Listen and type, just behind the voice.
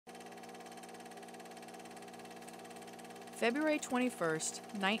February 21st,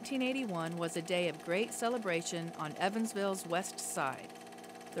 1981 was a day of great celebration on Evansville's west side.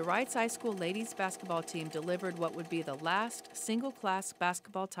 The Reitz High School ladies basketball team delivered what would be the last single-class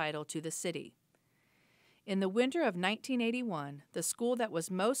basketball title to the city. In the winter of 1981, the school that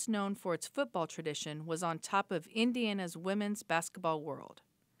was most known for its football tradition was on top of Indiana's women's basketball world.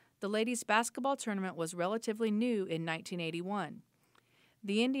 The ladies' basketball tournament was relatively new in 1981.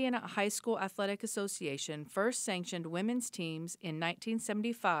 The Indiana High School Athletic Association first sanctioned women's teams in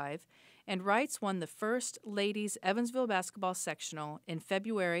 1975, and Reitz won the first ladies' Evansville basketball sectional in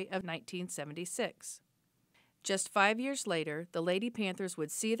February of 1976. Just 5 years later, the Lady Panthers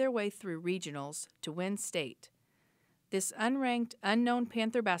would see their way through regionals to win state. This unranked, unknown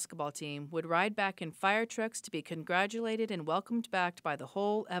Panther basketball team would ride back in fire trucks to be congratulated and welcomed back by the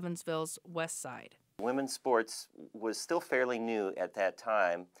whole Evansville's west side. Women's sports was still fairly new at that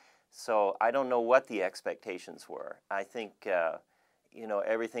time, so I don't know what the expectations were. I think,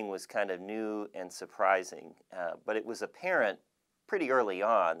 everything was kind of new and surprising, but it was apparent pretty early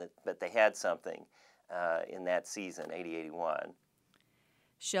on that they had something in that season, 80-81.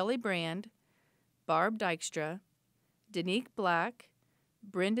 Shelley Brand, Barb Dykstra, Danique Black,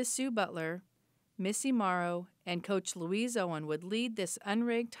 Brenda Sue Butler, Missy Morrow, and Coach Louise Owen would lead this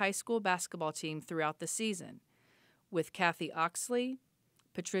unrigged high school basketball team throughout the season, with Kathy Oxley,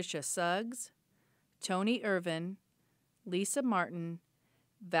 Patricia Suggs, Tony Irvin, Lisa Martin,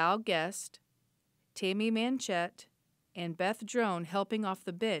 Val Guest, Tammy Manchette, and Beth Drone helping off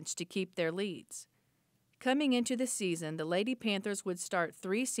the bench to keep their leads. Coming into the season, the Lady Panthers would start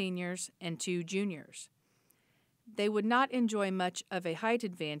 3 seniors and 2 juniors. They would not enjoy much of a height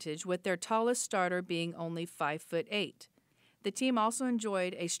advantage, with their tallest starter being only 5'8". The team also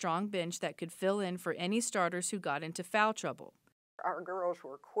enjoyed a strong bench that could fill in for any starters who got into foul trouble. Our girls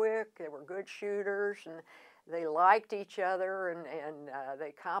were quick, they were good shooters, and they liked each other, and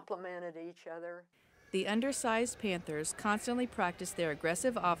they complimented each other. The undersized Panthers constantly practiced their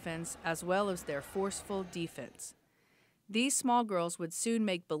aggressive offense as well as their forceful defense. These small girls would soon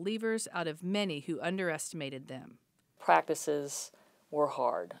make believers out of many who underestimated them. Practices were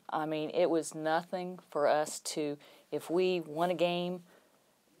hard. I mean, it was nothing for us to, if we won a game,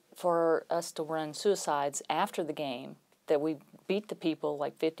 for us to run suicides after the game, that we beat the people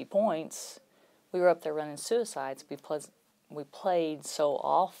like 50 points, we were up there running suicides because we played so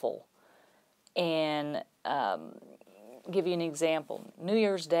awful. And give you an example, New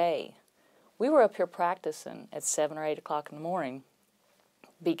Year's Day, we were up here practicing at 7 or 8 o'clock in the morning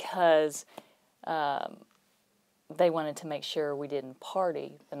because they wanted to make sure we didn't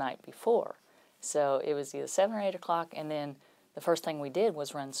party the night before. So it was either 7 or 8 o'clock, and then the first thing we did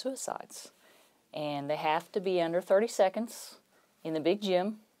was run suicides. And they have to be under 30 seconds in the big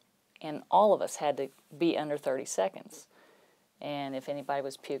gym, and all of us had to be under 30 seconds. And if anybody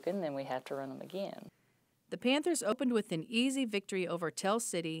was puking, then we have to run them again. The Panthers opened with an easy victory over Tell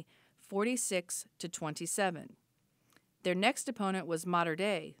City, 46-27. Their next opponent was Mater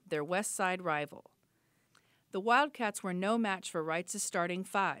Dei, their West Side rival. The Wildcats were no match for Reitz's starting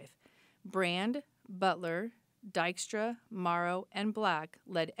 5. Brand, Butler, Dykstra, Morrow, and Black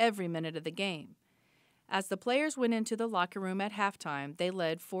led every minute of the game. As the players went into the locker room at halftime, they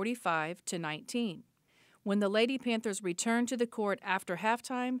led 45-19. When the Lady Panthers returned to the court after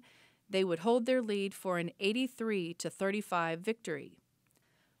halftime, they would hold their lead for an 83-35 victory.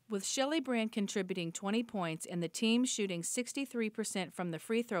 With Shelley Brand contributing 20 points and the team shooting 63% from the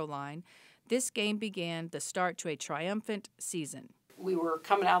free throw line, this game began the start to a triumphant season. We were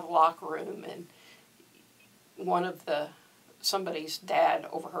coming out of the locker room, and somebody's dad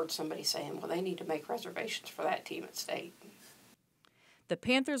overheard somebody saying, well, they need to make reservations for that team at state. The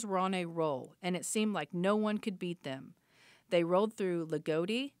Panthers were on a roll, and it seemed like no one could beat them. They rolled through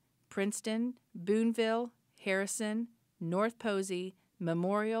Lagodi, Princeton, Boonville, Harrison, North Posey,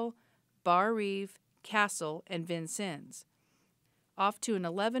 Memorial, Bar Reeve, Castle, and Vincennes. Off to an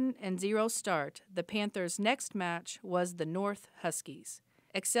 11-0 start, the Panthers' next match was the North Huskies.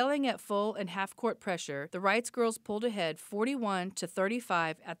 Excelling at full and half-court pressure, the Reitz girls pulled ahead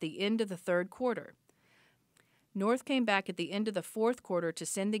 41-35 at the end of the third quarter. North came back at the end of the fourth quarter to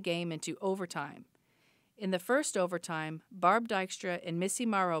send the game into overtime. In the first overtime, Barb Dykstra and Missy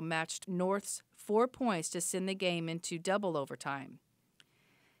Morrow matched North's 4 points to send the game into double overtime.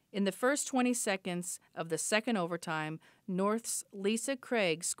 In the first 20 seconds of the second overtime, North's Lisa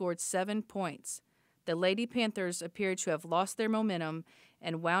Craig scored 7 points. The Lady Panthers appeared to have lost their momentum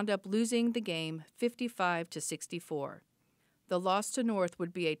and wound up losing the game 55-64. The loss to North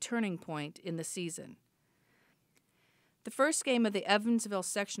would be a turning point in the season. The first game of the Evansville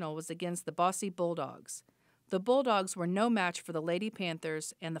sectional was against the Bossy Bulldogs. The Bulldogs were no match for the Lady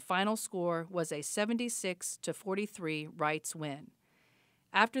Panthers, and the final score was a 76-43 Reitz win.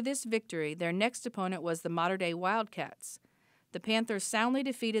 After this victory, their next opponent was the modern-day Wildcats. The Panthers soundly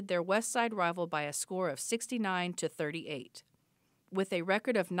defeated their West Side rival by a score of 69-38. With a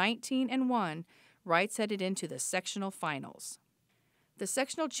record of 19-1, Reitz headed into the sectional finals. The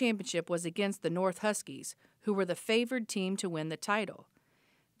sectional championship was against the North Huskies, who were the favored team to win the title.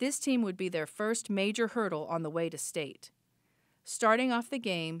 This team would be their first major hurdle on the way to state. Starting off the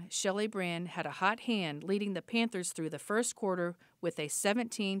game, Shelley Brand had a hot hand, leading the Panthers through the first quarter with a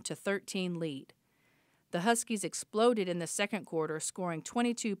 17-13 lead. The Huskies exploded in the second quarter, scoring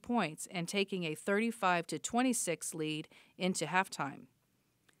 22 points and taking a 35-26 lead into halftime.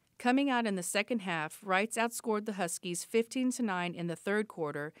 Coming out in the second half, Reitz outscored the Huskies 15-9 in the third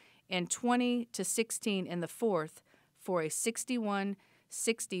quarter and 20-16 in the fourth for a 61-60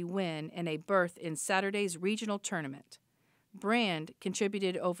 win and a berth in Saturday's regional tournament. Brand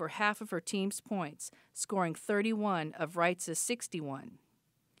contributed over half of her team's points, scoring 31 of Reitz's 61.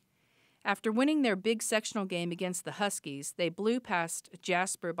 After winning their big sectional game against the Huskies, they blew past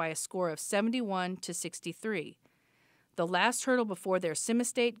Jasper by a score of 71-63. The last hurdle before their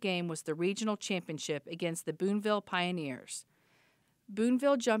Semi-State game was the regional championship against the Boonville Pioneers.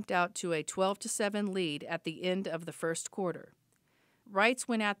 Boonville jumped out to a 12-7 lead at the end of the first quarter. Reitz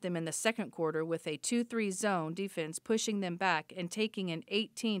went at them in the second quarter with a 2-3 zone defense, pushing them back and taking an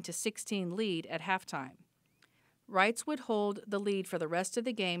 18-16 lead at halftime. Reitz would hold the lead for the rest of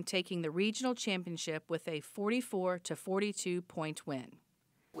the game, taking the regional championship with a 44-42 point win.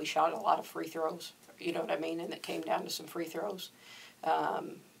 We shot a lot of free throws, you know what I mean, and it came down to some free throws,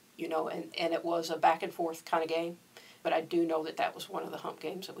 and it was a back and forth kind of game. But I do know that was one of the hump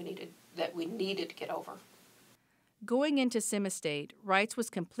games that we needed to get over. Going into Semi-State, Reitz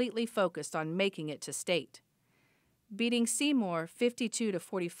was completely focused on making it to state. Beating Seymour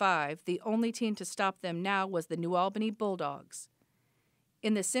 52-45, the only team to stop them now was the New Albany Bulldogs.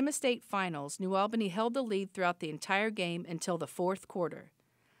 In the Semi-State finals, New Albany held the lead throughout the entire game until the fourth quarter.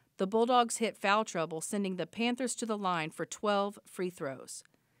 The Bulldogs hit foul trouble, sending the Panthers to the line for 12 free throws.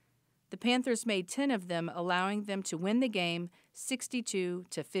 The Panthers made 10 of them, allowing them to win the game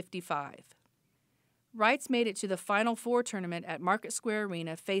 62-55. Reitz made it to the Final Four tournament at Market Square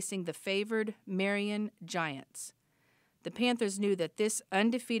Arena, facing the favored Marion Giants. The Panthers knew that this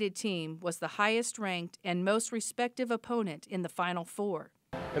undefeated team was the highest-ranked and most respected opponent in the Final Four.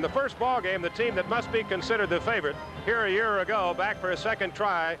 In the first ball game, the team that must be considered the favorite, here a year ago, back for a second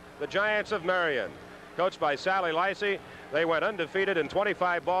try, the Giants of Marion. Coached by Sally Licey, they went undefeated in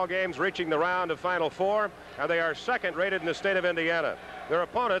 25 ball games, reaching the round of Final Four, and they are second-rated in the state of Indiana. Their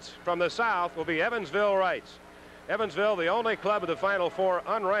opponents from the South will be Evansville Reitz. Evansville, the only club of the Final Four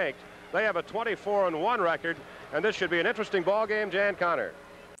unranked. They have a 24-1 record, and this should be an interesting ball game. Jan Connor.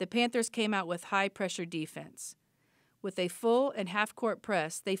 The Panthers came out with high-pressure defense. With a full and half-court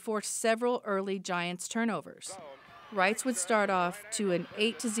press, they forced several early Giants turnovers. Reitz would start off to an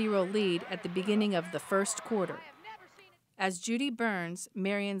 8-0 lead at the beginning of the first quarter. As Judy Burns,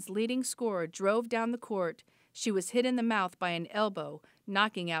 Marion's leading scorer, drove down the court, she was hit in the mouth by an elbow,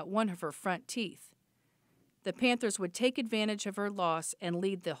 knocking out one of her front teeth. The Panthers would take advantage of her loss and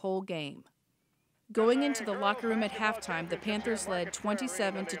lead the whole game. Going into the locker room at halftime, the Panthers led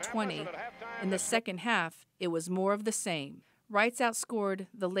 27-20. In the second half, it was more of the same. Reitz outscored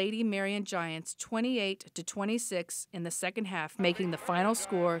the Lady Marion Giants 28-26 in the second half, making the final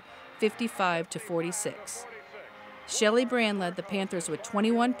score 55-46. Shelley Brand led the Panthers with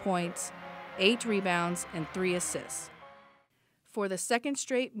 21 points, 8 rebounds, and 3 assists. For the second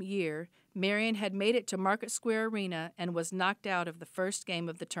straight year, Marion had made it to Market Square Arena and was knocked out of the first game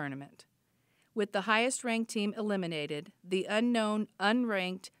of the tournament. With the highest-ranked team eliminated, the unknown,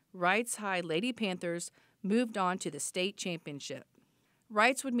 unranked Reitz High Lady Panthers moved on to the state championship.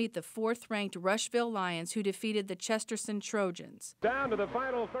 Reitz would meet the fourth-ranked Rushville Lions, who defeated the Chesterton Trojans. Down to the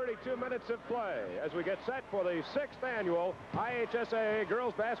final 32 minutes of play as we get set for the 6th annual IHSAA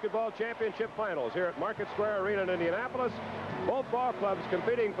Girls Basketball Championship Finals here at Market Square Arena in Indianapolis. Both ball clubs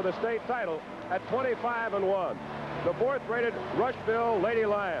competing for the state title at 25-1. The fourth-rated Rushville Lady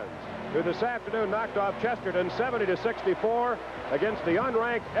Lions, who this afternoon knocked off Chesterton 70-64 against the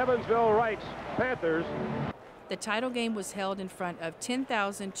unranked Evansville Reitz Panthers. The title game was held in front of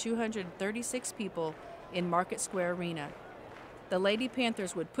 10,236 people in Market Square Arena. The Lady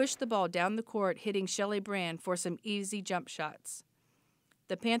Panthers would push the ball down the court, hitting Shelley Brand for some easy jump shots.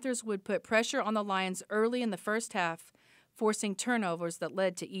 The Panthers would put pressure on the Lions early in the first half, forcing turnovers that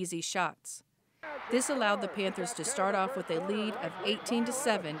led to easy shots. This allowed the Panthers to start off with a lead of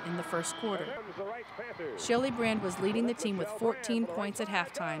 18-7 in the first quarter. Shelly Brand was leading the team with 14 points at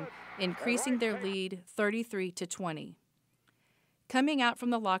halftime, increasing their lead 33-20. Coming out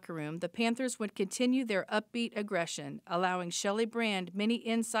from the locker room, the Panthers would continue their upbeat aggression, allowing Shelly Brand many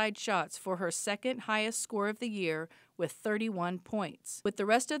inside shots for her second highest score of the year with 31 points. With the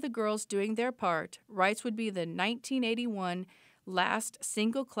rest of the girls doing their part, Reitz would be the 1981 last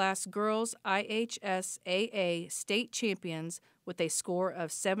single-class girls IHSAA state champions with a score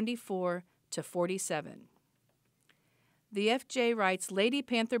of 74-47. The F.J. Reitz Lady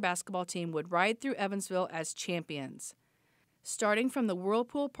Panther basketball team would ride through Evansville as champions. Starting from the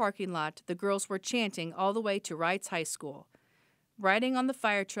Whirlpool parking lot, the girls were chanting all the way to Reitz High School. Riding on the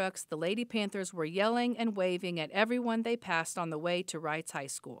fire trucks, the Lady Panthers were yelling and waving at everyone they passed on the way to Reitz High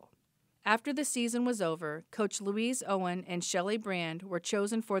School. After the season was over, Coach Louise Owen and Shelly Brand were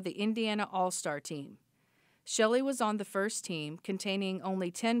chosen for the Indiana All-Star team. Shelly was on the first team, containing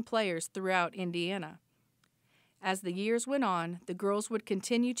only 10 players throughout Indiana. As the years went on, the girls would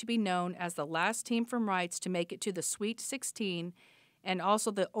continue to be known as the last team from Reitz to make it to the Sweet 16 and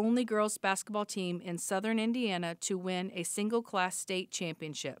also the only girls basketball team in southern Indiana to win a single-class state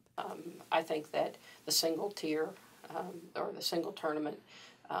championship. I think that the single tier or the single tournament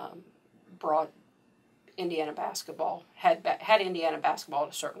brought Indiana basketball, had Indiana basketball at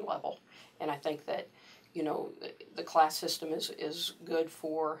a certain level. And I think that, you know, the class system is good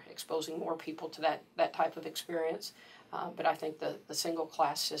for exposing more people to that type of experience. But I think the single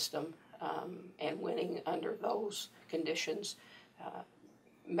class system and winning under those conditions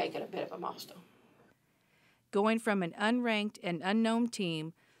make it a bit of a milestone. Going from an unranked and unknown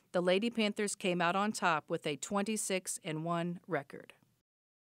team, the Lady Panthers came out on top with a 26-1 record.